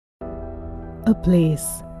A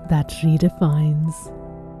place that redefines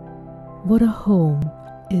what a home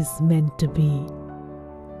is meant to be.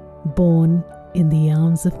 Born in the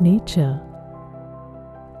arms of nature,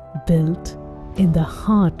 built in the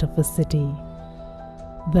heart of a city.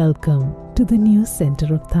 Welcome to the new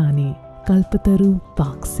center of Thane, Kalpataru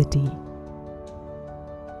Parkcity.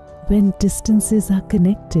 When distances are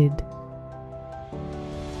connected,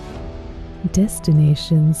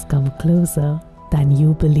 destinations come closer than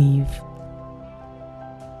you believe.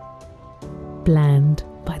 Planned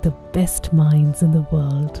by the best minds in the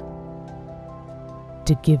world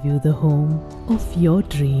to give you the home of your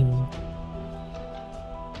dream.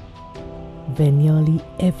 When nearly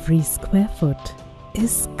every square foot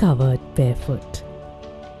is covered barefoot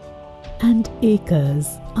and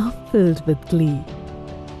acres are filled with glee.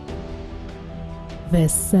 Where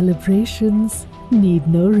celebrations need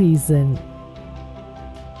no reason,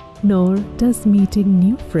 nor does meeting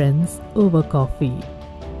new friends over coffee.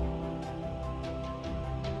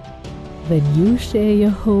 When you share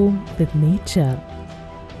your home with nature,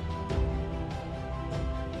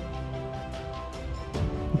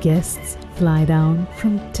 guests fly down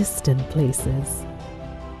from distant places.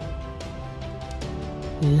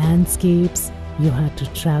 Landscapes you had to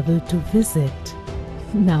travel to visit,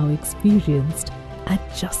 now experienced at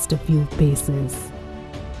just a few paces.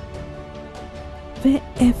 Where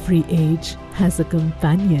every age has a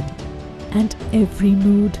companion and every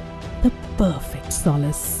mood the perfect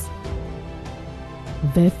solace.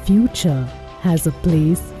 Where future has a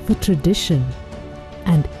place for tradition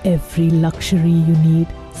and every luxury you need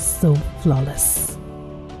so flawless.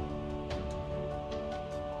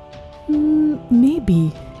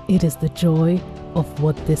 Maybe it is the joy of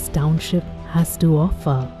what this township has to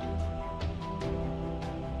offer.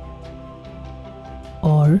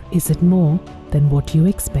 Or is it more than what you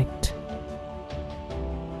expect?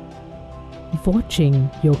 Watching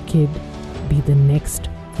your kid be the next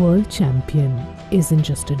world champion isn't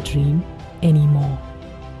just a dream anymore.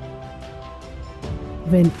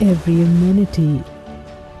 When every amenity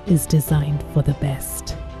is designed for the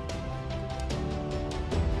best.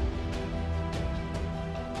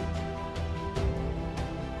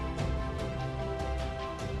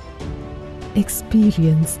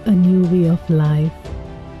 Experience a new way of life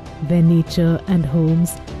where nature and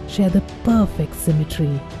homes share the perfect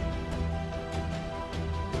symmetry.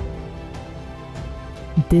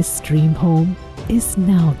 This dream home is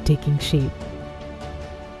now taking shape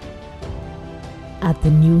at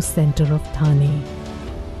the new center of Thane,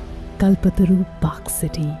 Kalpataru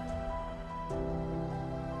Parkcity.